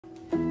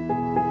It's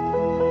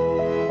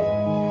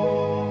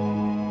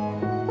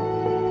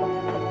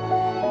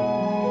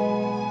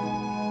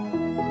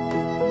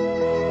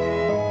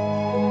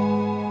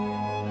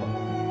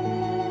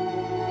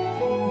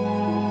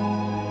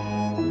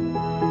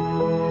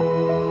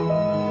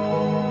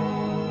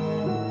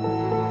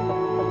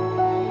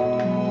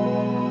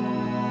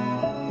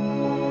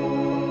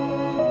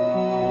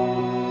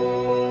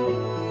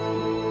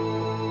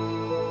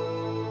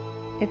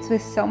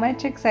with so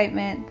much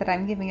excitement that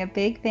I'm giving a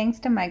big thanks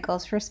to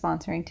Michaels for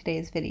sponsoring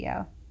today's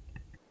video.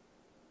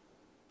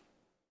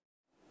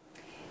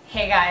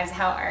 Hey guys,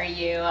 how are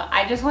you?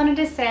 I just wanted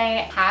to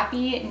say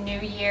Happy New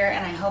Year,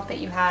 and I hope that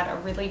you had a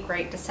really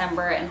great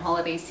December and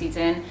holiday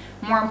season.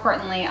 More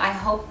importantly, I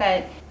hope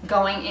that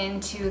going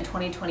into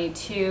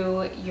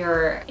 2022,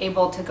 you're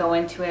able to go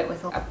into it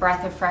with a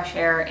breath of fresh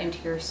air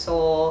into your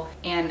soul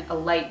and a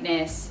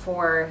lightness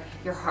for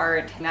your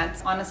heart. And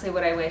that's honestly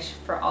what I wish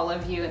for all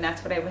of you, and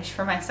that's what I wish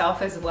for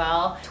myself as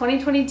well.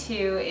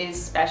 2022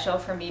 is special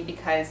for me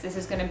because this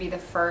is going to be the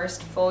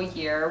first full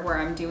year where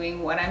I'm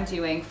doing what I'm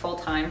doing full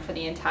time for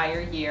the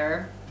entire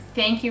year.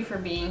 Thank you for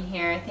being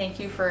here. Thank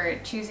you for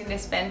choosing to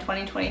spend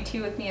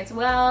 2022 with me as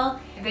well.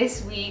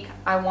 This week,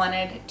 I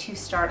wanted to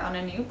start on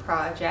a new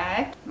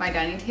project. My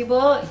dining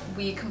table,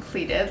 we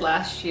completed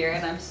last year,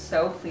 and I'm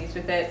so pleased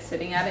with it,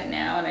 sitting at it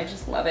now, and I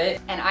just love it.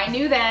 And I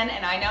knew then,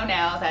 and I know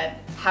now, that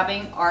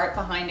having art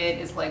behind it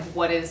is like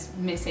what is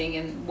missing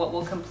and what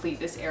will complete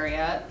this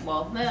area.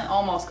 Well,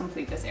 almost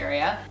complete this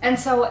area. And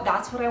so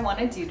that's what I want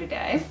to do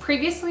today.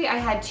 Previously, I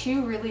had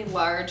two really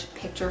large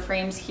picture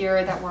frames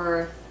here that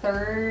were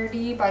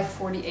 30 by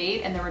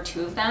 48, and there were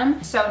two of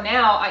them. So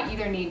now I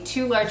either need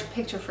two large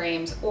picture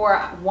frames or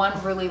one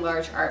really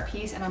large art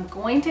piece, and I'm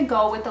going to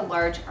go with the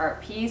large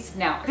art piece.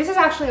 Now, this is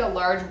actually a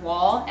large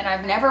wall, and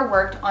I've never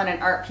worked on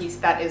an art piece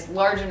that is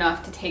large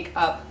enough to take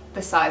up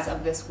the size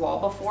of this wall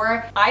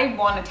before. I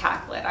want to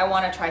tackle it. I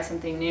want to try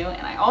something new,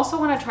 and I also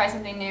want to try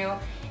something new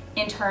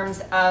in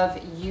terms of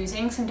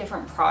using some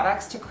different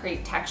products to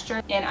create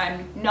texture. And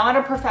I'm not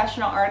a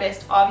professional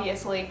artist,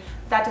 obviously.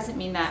 That doesn't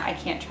mean that I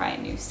can't try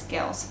a new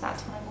skill. So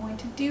that's what I'm going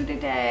to do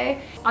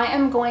today. I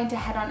am going to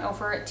head on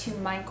over to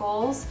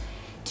Michaels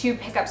to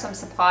pick up some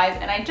supplies,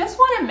 and I just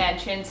want to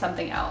mention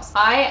something else.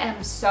 I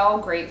am so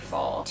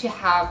grateful to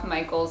have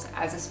Michaels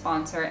as a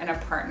sponsor and a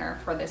partner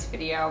for this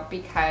video,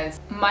 because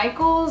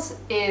Michaels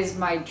is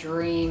my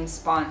dream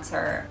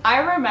sponsor. I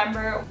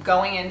remember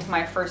going into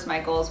my first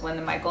Michaels when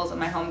the Michaels in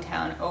my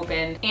hometown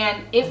opened,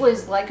 and it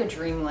was like a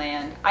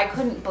dreamland. I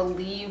couldn't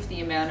believe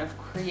the amount of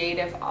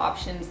creative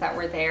options that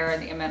were there,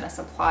 the amount of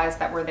supplies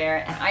that were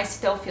there, and I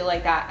still feel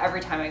like that every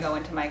time I go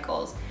into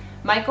Michaels.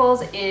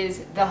 Michaels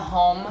is the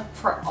home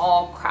for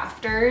all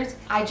crafters.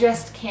 I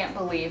just can't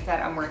believe that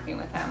I'm working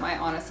with them. I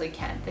honestly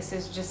can't. This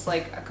is just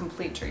like a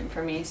complete dream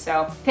for me.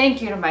 So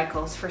thank you to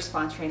Michaels for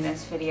sponsoring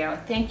this video.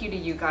 Thank you to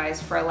you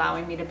guys for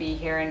allowing me to be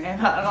here and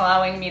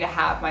allowing me to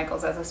have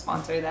Michaels as a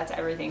sponsor. That's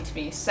everything to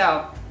me.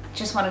 So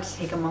just wanted to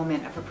take a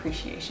moment of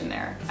appreciation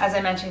there. As I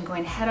mentioned,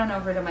 going to head on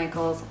over to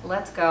Michaels.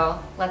 Let's go.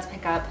 Let's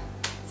pick up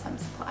some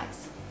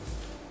supplies.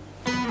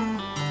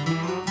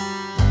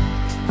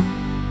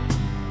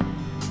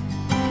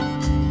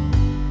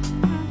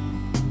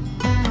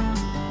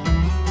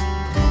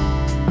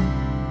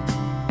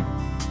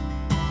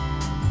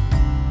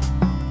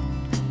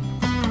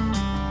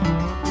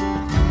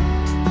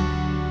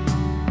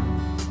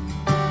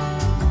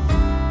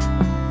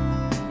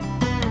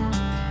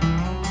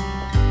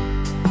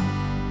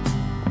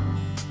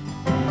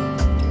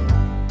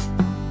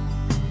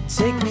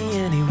 Take me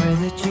anywhere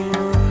that you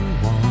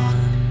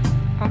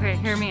want. Okay,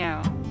 hear me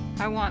out.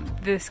 I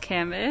want this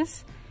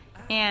canvas,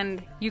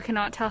 and you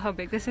cannot tell how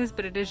big this is,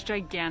 but it is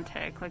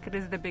gigantic. Like, it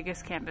is the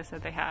biggest canvas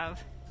that they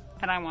have,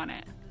 and I want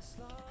it.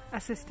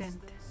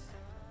 Assistant.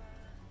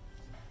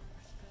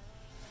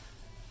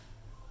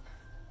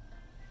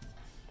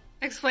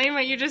 Explain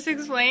what you just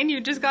explained. You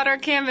just got our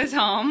canvas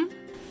home.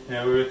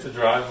 Yeah, we went to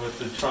drive with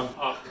the trunk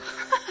up.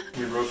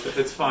 We roped it.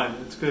 It's fine.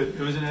 It's good. It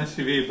was an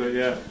SUV, but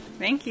yeah.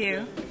 Thank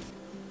you.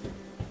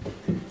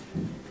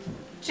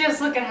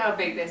 Just look at how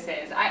big this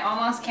is. I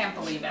almost can't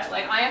believe it.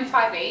 Like, I am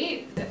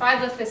 5'8". If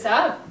I lift this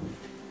up,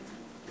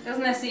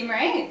 doesn't this seem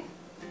right?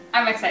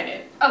 I'm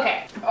excited.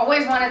 Okay,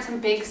 always wanted some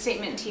big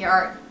statement tea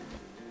art,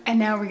 and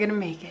now we're gonna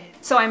make it.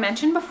 So I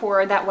mentioned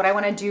before that what I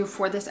want to do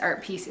for this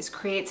art piece is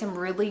create some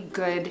really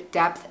good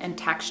depth and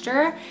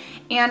texture.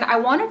 And I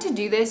wanted to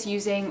do this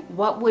using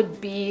what would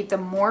be the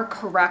more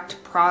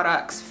correct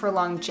products for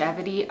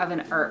longevity of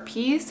an art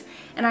piece.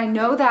 And I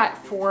know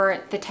that for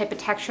the type of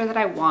texture that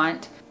I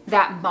want,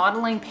 that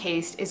modeling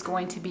paste is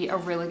going to be a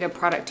really good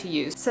product to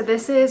use. So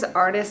this is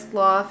Artist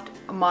Loft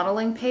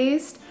modeling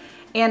paste.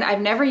 And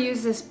I've never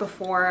used this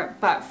before,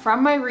 but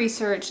from my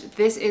research,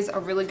 this is a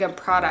really good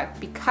product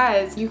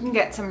because you can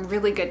get some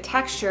really good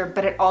texture,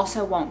 but it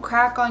also won't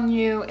crack on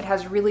you. It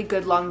has really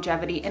good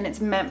longevity, and it's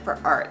meant for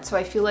art. So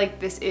I feel like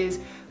this is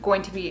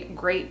going to be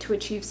great to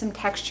achieve some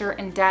texture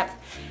and depth.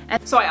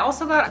 And so I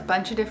also got a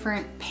bunch of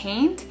different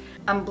paint.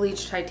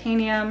 unbleached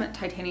titanium,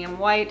 titanium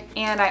white,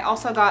 and I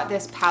also got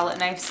this palette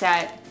knife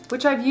set,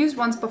 which I've used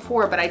once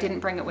before, but I didn't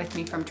bring it with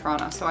me from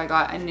Toronto, so I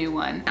got a new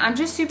one. I'm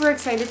just super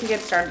excited to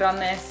get started on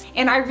this.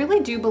 And I really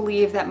do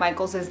believe that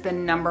Michael's is the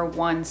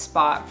 #1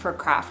 spot for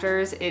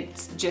crafters.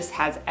 It just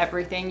has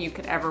everything you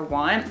could ever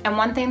want. And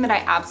one thing that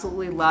I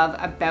absolutely love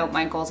about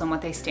Michael's and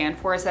what they stand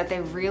for is that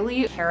they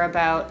really care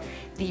about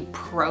the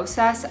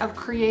process of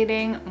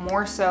creating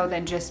more so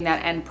than just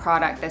that end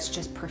product that's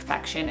just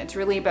perfection. It's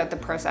really about the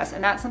process,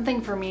 and that's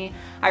something for me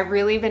I've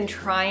really been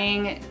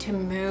trying to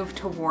move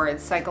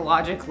towards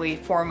psychologically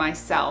for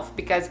myself,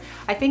 because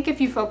I think if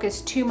you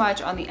focus too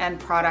much on the end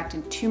product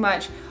and too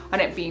much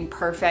on it being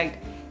perfect,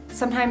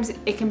 sometimes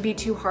it can be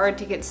too hard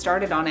to get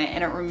started on it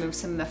and it removes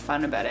some of the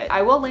fun about it.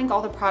 I will link all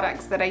the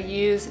products that I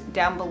use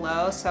down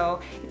below,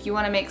 so if you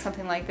want to make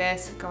something like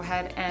this, go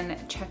ahead and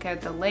check out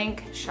the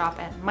link, shop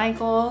at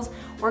Michael's,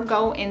 or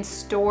go in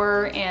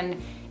store.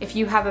 And if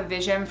you have a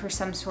vision for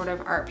some sort of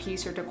art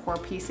piece or decor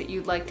piece that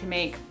you'd like to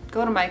make,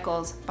 go to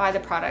Michael's, buy the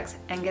products,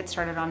 and get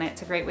started on it.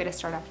 It's a great way to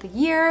start off the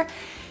year.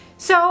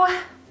 So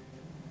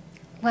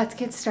let's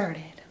get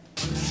started.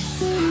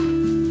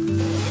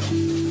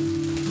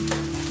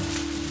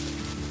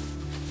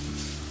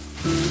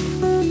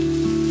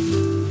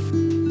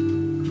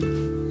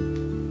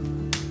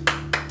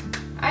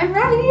 I'm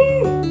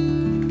ready!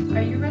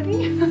 Are you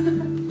ready?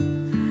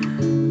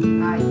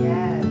 Ah,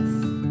 yes.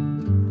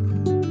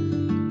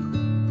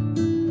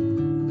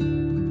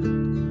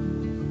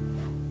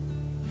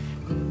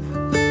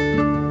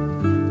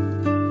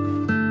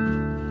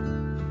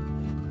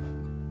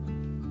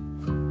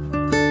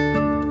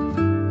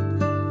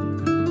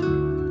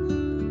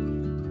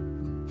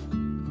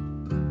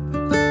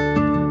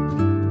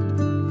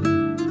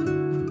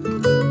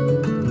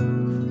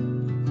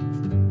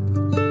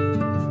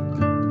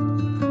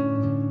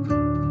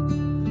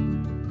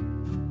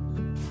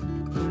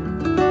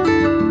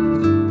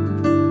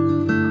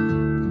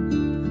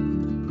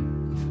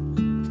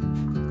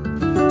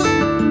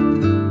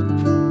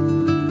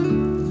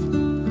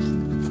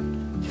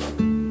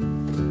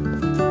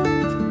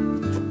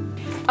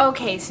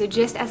 Okay, so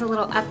just as a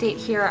little update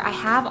here, I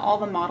have all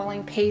the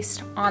modeling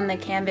paste on the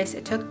canvas.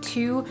 It took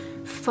 2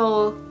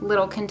 full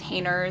little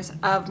containers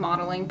of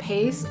modeling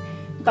paste,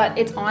 but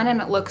it's on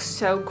and it looks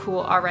so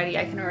cool already.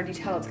 I can already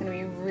tell it's gonna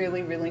be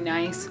really, really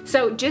nice.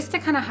 So just to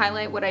kind of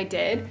highlight what I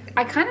did,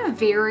 I kind of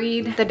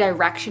varied the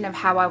direction of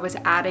how I was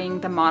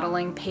adding the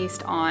modeling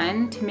paste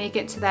on to make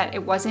it so that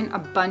it wasn't a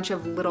bunch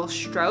of little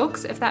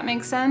strokes, if that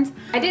makes sense.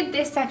 I did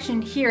this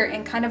section here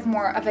in kind of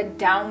more of a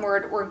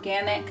downward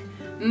organic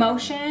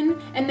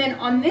motion, and then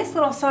on this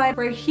little side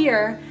right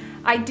here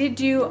I did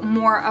do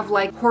more of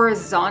like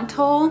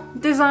horizontal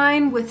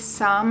design with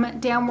some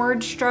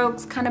downward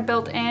strokes kind of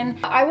built in.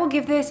 I will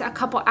give this a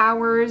couple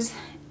hours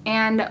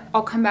and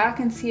I'll come back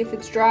and see if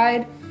it's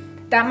dried.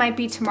 That might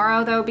be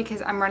tomorrow though,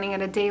 because I'm running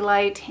out of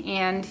daylight,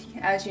 and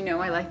as you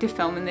know I like to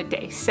film in the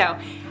day, so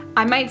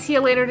I might see you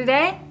later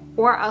today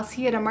or I'll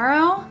see you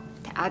tomorrow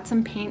to add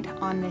some paint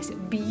on this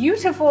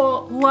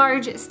beautiful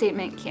large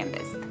statement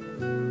canvas.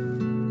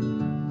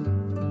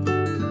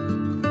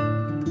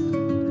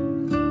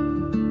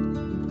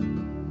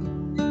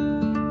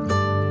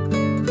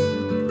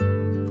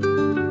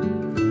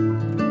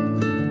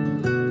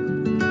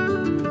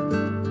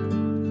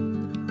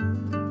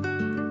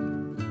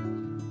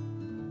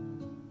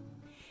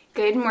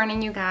 Good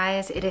morning, you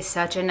guys. It is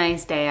such a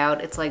nice day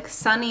out. It's like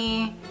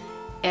sunny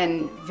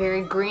and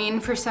very green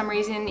for some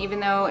reason, even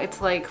though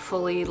it's like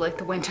fully like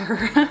the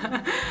winter.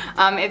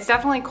 It's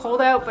definitely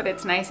cold out, but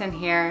it's nice in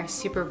here,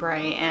 super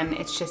bright, and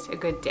it's just a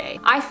good day.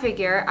 I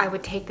figure I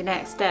would take the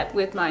next step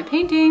with my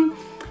painting,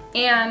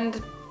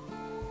 and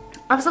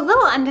I was a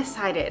little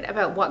undecided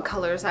about what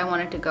colors I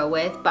wanted to go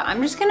with, but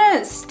I'm just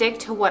gonna stick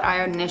to what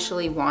I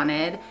initially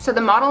wanted. So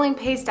the modeling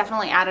paste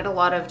definitely added a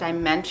lot of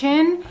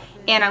dimension,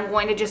 and I'm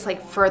going to just like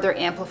further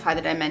amplify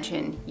the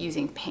dimension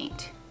using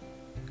paint,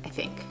 I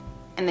think.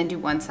 And then do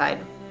one side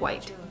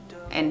white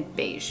and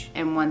beige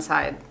and one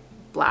side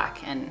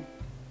black and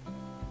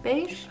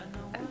beige?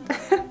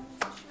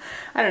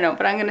 I don't know,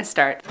 but I'm gonna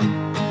start.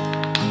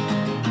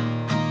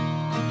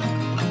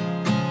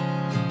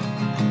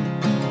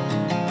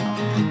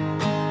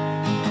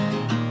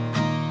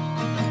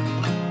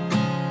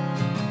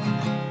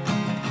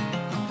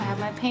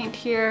 Paint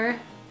here.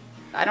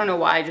 I don't know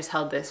why I just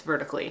held this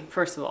vertically,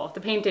 first of all. The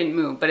paint didn't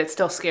move, but it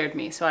still scared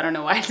me, so I don't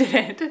know why I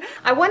did it.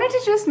 I wanted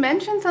to just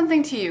mention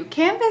something to you.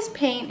 Canvas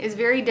paint is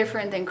very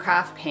different than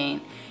craft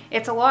paint.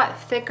 It's a lot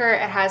thicker,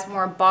 it has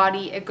more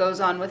body, it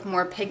goes on with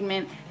more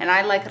pigment, and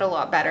I like it a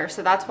lot better,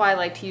 so that's why I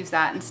like to use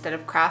that instead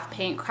of craft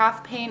paint.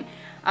 Craft paint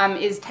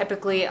is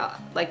typically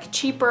like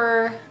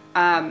cheaper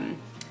and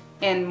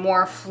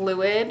more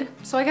fluid,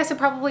 so I guess it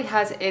probably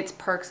has its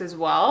perks as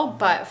well,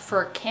 but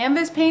for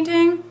canvas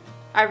painting,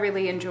 I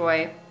really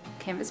enjoy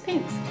canvas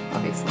paints,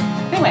 obviously.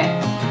 Anyway.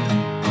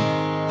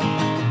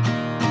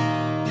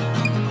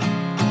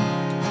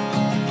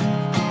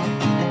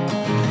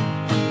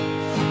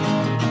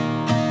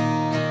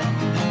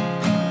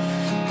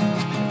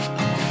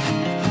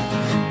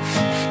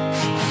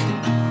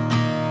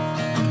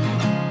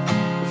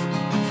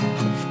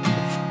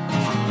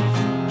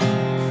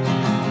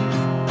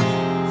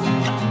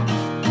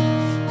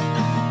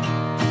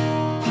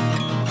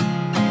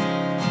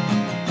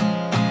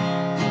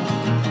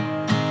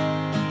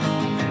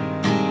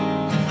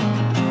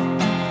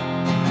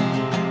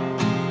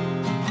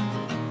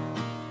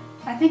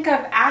 think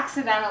I've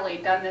accidentally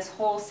done this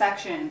whole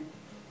section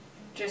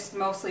just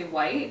mostly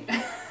white.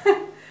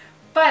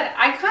 But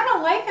I kind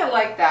of like it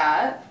like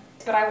that.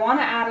 But I want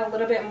to add a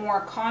little bit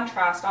more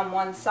contrast on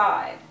one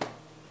side.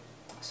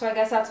 So I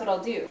guess that's what I'll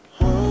do.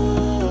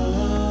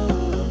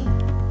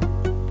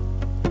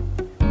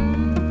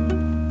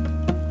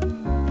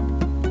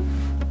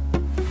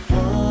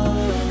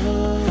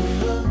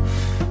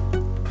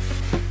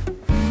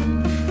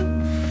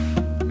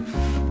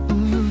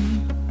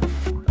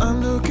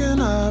 I'm looking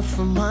up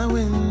from my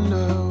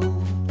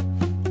window.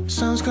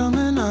 Sun's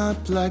coming up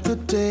like the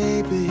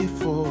day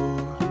before.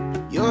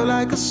 You're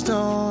like a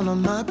stone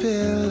on my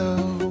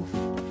pillow.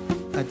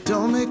 I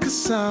don't make a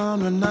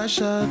sound when I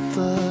shut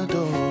the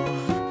door.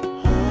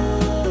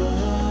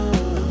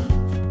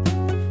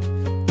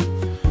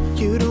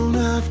 You don't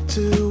have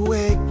to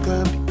wake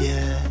up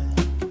yet.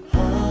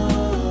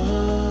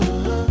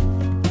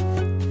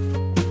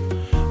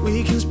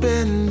 We can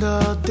spend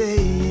all day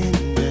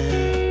in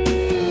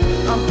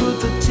bed. I'll put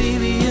the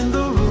TV in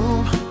the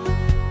room.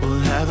 We'll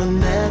have a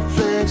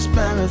Netflix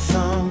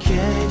marathon.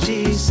 Kenny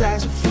G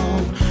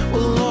saxophone.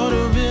 We'll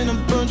order in a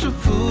bunch of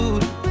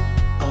food.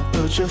 I'll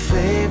put your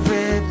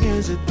favorite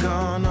music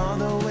on all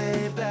the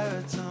way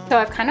baritone. So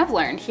I've kind of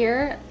learned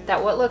here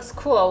that what looks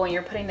cool when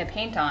you're putting the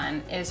paint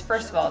on is,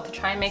 first of all, to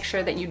try and make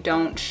sure that you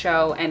don't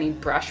show any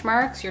brush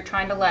marks. You're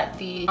trying to let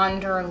the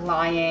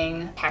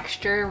underlying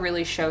texture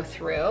really show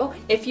through.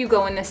 If you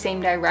go in the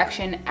same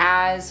direction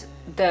as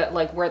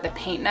where the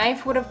paint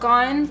knife would have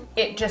gone,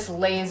 it just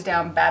lays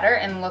down better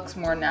and looks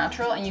more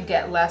natural, and you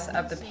get less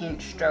of the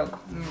paint stroke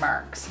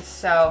marks.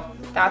 So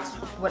that's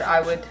what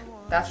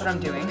I'm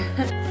doing.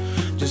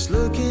 Just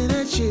looking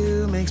at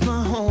you makes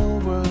my whole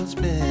world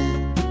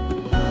spin.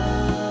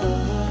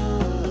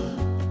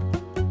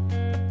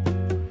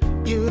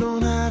 You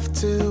don't have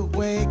to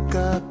wake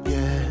up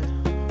yet.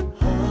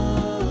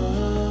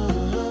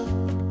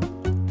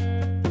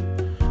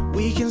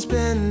 We can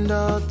spend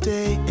all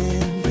day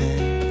in bed.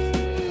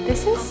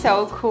 This is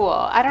so cool.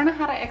 I don't know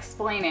how to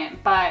explain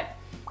it, but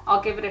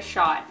I'll give it a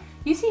shot.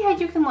 You see how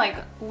you can, like,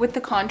 with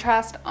the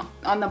contrast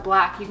on the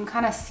black, you can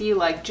kind of see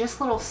like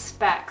just little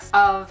specks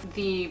of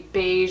the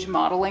beige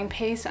modeling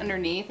paste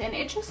underneath, and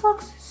it just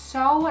looks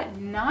so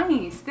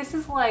nice. This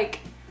is like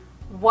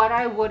what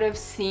I would have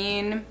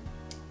seen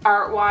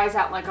art-wise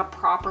at like a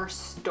proper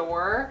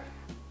store,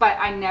 but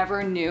I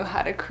never knew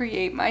how to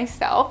create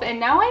myself, and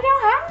now I know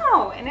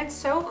how, and it's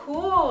so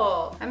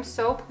cool. I'm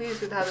so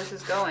pleased with how this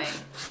is going.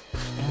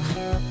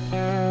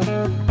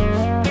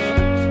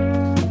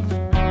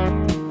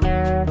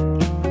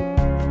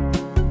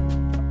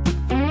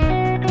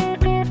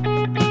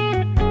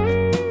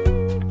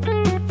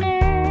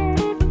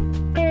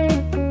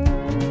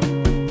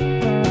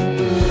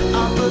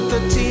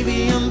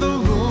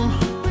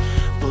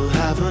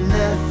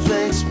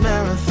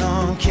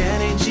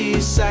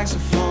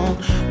 Saxophone.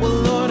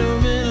 We'll order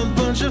in a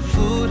bunch of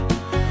food.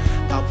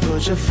 I'll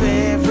put your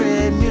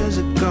favorite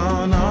music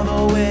on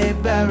all the way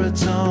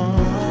baritone.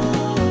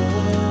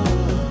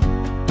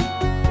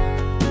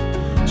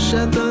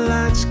 Shut the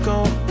lights,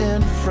 go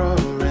infrared.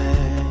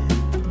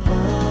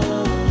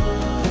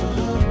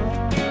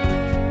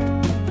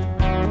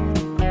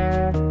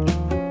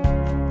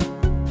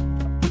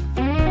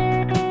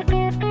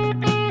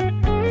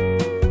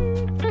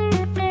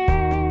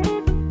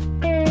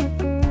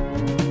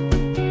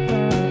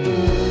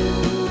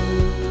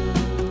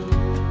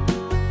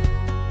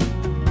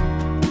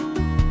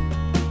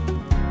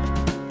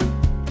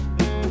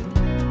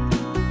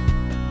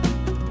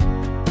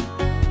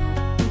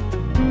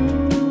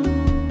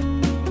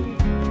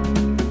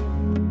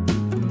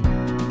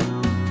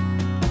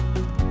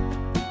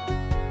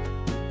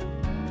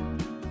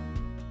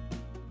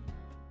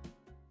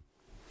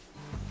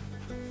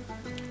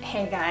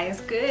 Hey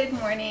guys, good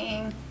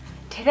morning.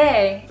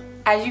 Today,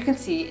 as you can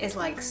see, is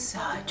like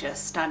such a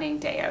stunning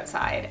day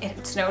outside.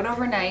 It snowed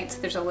overnight,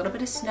 so there's a little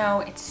bit of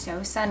snow. It's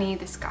so sunny,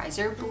 the skies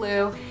are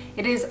blue.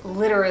 It is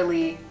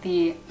literally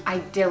the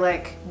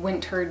idyllic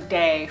winter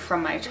day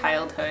from my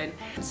childhood.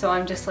 So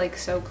I'm just like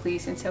so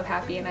pleased and so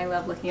happy, and I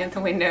love looking at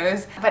the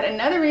windows. But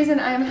another reason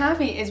I'm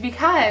happy is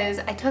because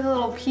I took a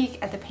little peek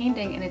at the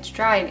painting and it's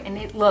dried and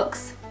it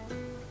looks,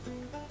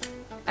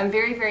 I'm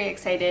very, very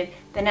excited.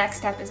 The next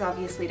step is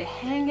obviously to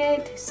hang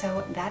it.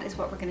 So that is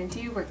what we're gonna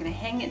do. We're gonna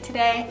hang it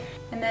today,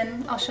 and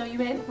then I'll show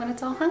you it when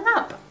it's all hung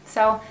up.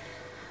 So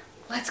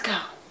let's go.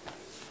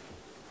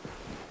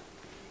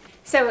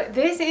 So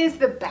this is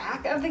the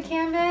back of the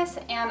canvas,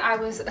 and I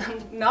was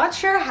not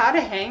sure how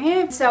to hang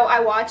it. So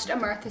I watched a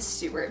Martha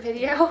Stewart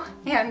video,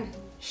 and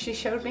she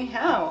showed me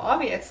how,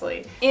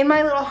 obviously. In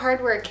my little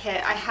hardware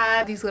kit, I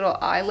had these little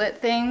eyelet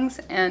things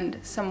and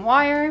some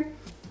wire.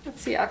 Let's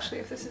see actually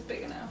if this is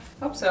big enough.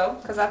 Hope so,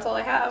 because that's all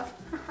I have.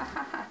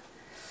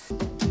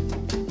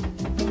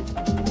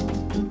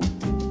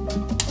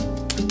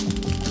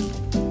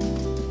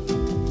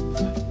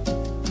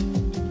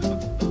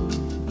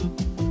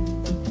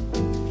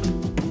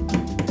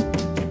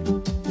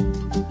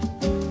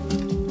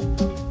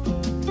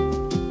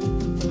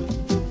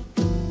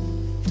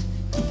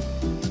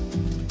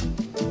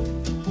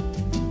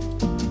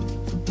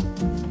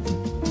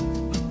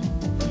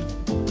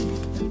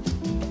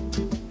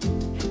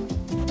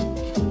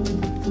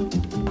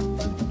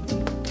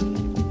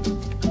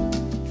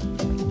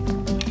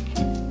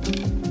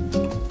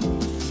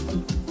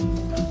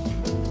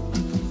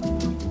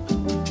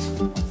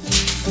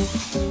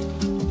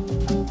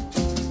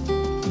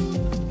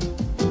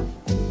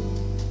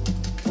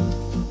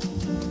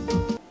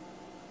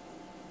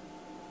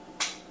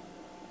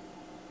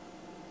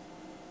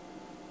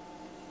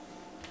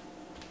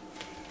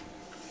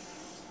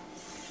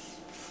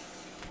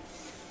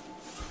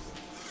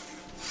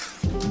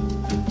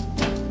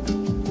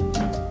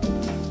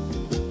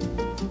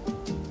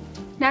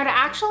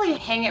 actually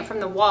hang it from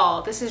the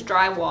wall. This is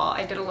drywall.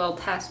 I did a little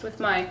test with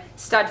my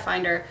stud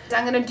finder. So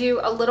I'm gonna do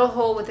a little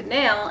hole with a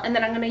nail, and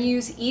then I'm gonna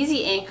use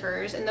easy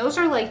anchors, and those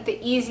are like the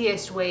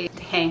easiest way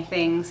to hang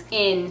things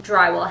in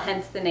drywall,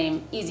 hence the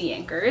name easy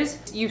anchors.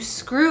 You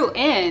screw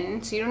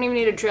in, so you don't even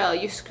need a drill,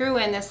 you screw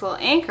in this little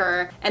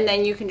anchor, and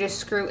then you can just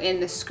screw in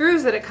the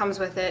screws that it comes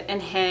with it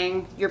and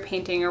hang your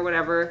painting or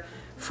whatever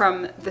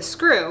from the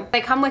screw. They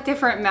come with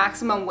different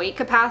maximum weight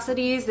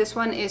capacities. This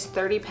one is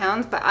 30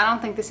 pounds, but I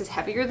don't think this is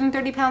heavier than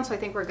 30 pounds, so I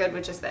think we're good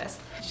with just this.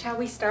 Shall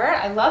we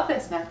start? I love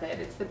this method.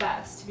 It's the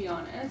best, to be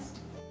honest.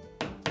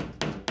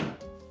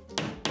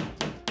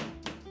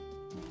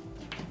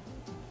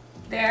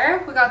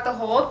 There, we got the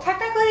hole.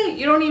 Technically,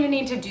 you don't even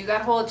need to do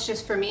that hole. It's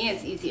just, for me,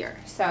 it's easier.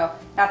 So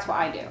that's what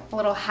I do. A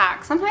little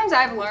hack. Sometimes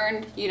I've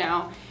learned, you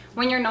know,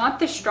 when you're not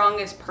the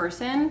strongest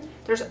person,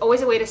 there's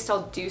always a way to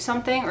still do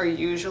something, or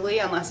usually,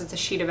 unless it's a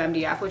sheet of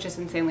MDF, which is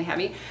insanely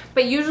heavy,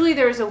 but usually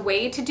there's a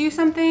way to do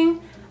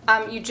something.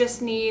 You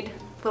just need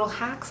little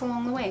hacks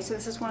along the way. So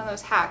this is one of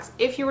those hacks.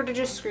 If you were to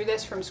just screw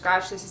this from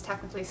scratch, this is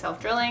technically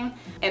self-drilling,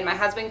 and my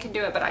husband can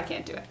do it, but I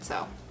can't do it.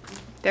 So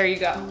there you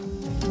go.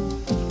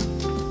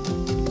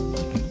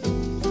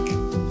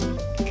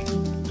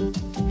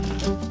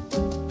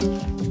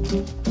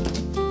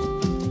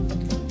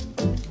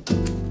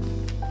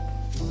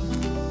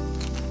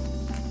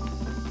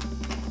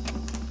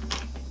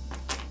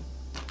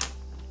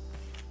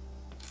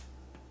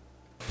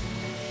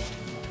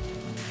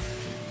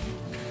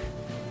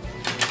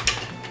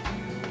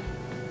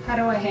 How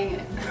do I hang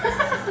it?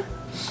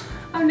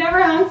 I've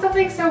never hung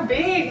something so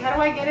big. How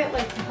do I get it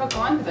like to hook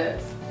onto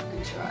this? Let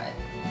me try it.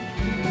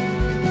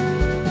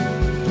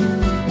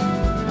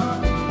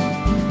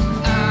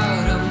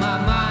 Out of my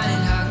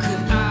mind, how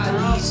could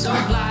I be so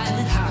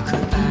blind? How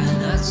could I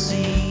not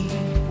see?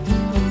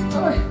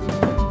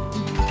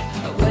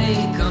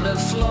 Awake on the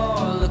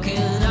floor,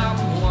 looking up,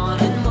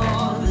 wanting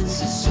more.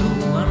 This is so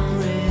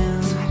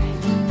unreal.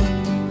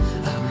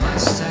 I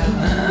must have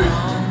been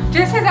wrong.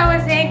 Just as I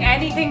was saying,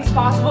 anything's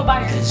possible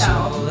by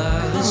yourself.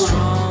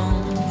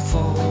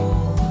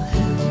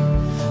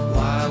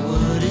 Why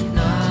would it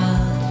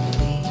not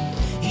be?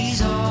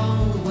 He's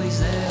always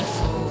there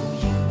for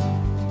you.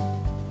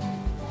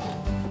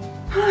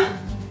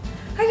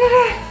 I did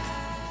it!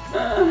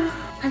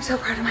 I'm so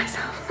proud of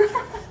myself.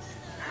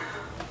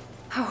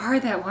 How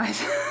hard that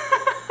was.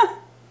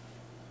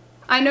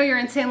 I know you're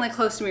insanely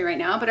close to me right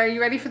now, but are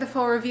you ready for the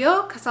full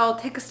reveal? Because I'll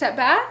take a step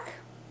back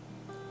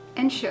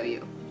and show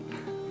you.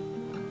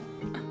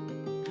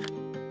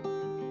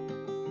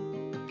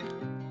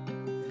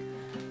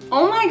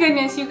 Oh my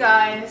goodness, you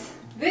guys.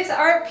 This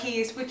art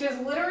piece, which is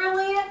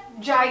literally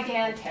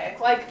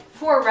gigantic, like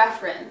for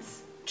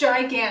reference,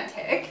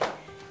 gigantic.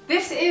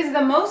 This is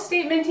the most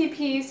statementy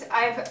piece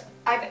I've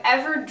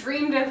ever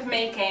dreamed of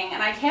making,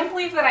 and I can't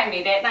believe that I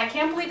made it, and I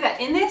can't believe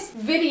that in this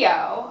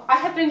video, I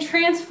have been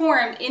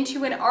transformed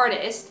into an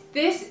artist.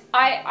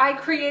 I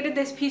created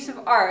this piece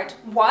of art.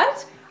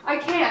 What? I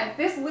can't.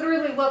 This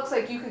literally looks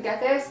like you could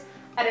get this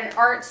at an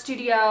art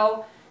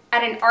studio,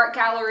 at an art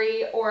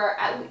gallery, or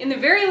in the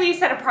very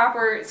least at a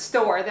proper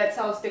store that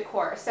sells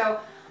decor.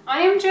 So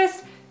I am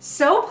just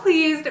so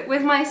pleased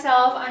with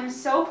myself. I'm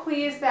so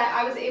pleased that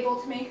I was able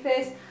to make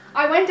this.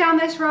 I went down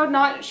this road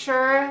not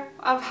sure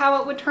of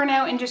how it would turn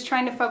out and just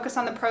trying to focus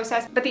on the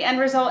process, but the end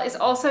result is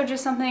also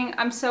just something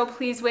I'm so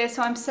pleased with.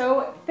 So I'm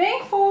so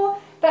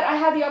thankful that I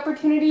had the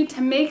opportunity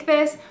to make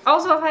this.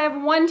 Also, if I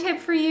have one tip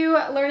for you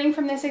learning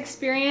from this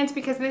experience,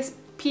 because this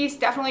piece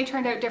definitely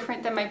turned out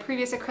different than my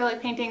previous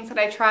acrylic paintings that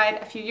I tried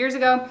a few years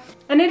ago.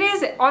 And it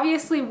is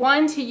obviously,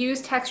 one, to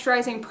use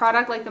texturizing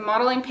product like the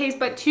modeling paste,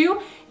 but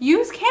two,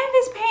 use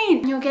canvas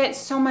paint. You'll get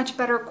so much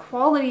better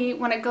quality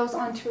when it goes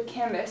onto a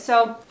canvas.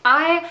 So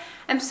I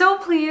am so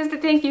pleased.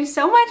 Thank you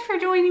so much for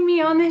joining me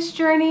on this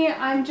journey.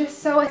 I'm just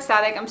so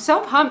ecstatic. I'm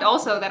so pumped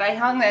also that I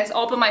hung this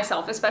all by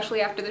myself,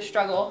 especially after the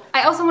struggle.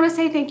 I also want to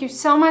say thank you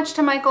so much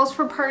to Michaels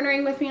for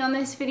partnering with me on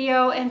this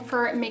video and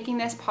for making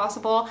this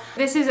possible.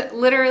 This is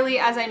literally,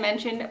 as I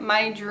mentioned,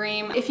 my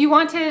dream. If you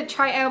want to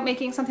try out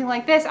making something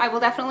like this, I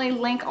will definitely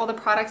link all the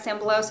products down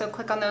below, so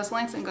click on those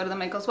links and go to the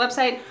Michaels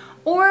website,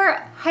 or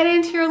head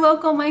into your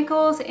local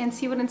Michaels and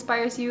see what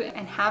inspires you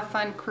and have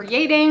fun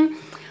creating.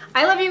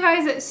 I love you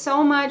guys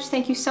so much.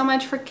 Thank you so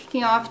much for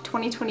kicking off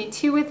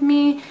 2022 with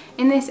me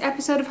in this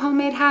episode of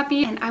Homemade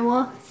Happy, and I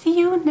will see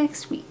you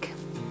next week.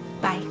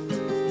 Bye.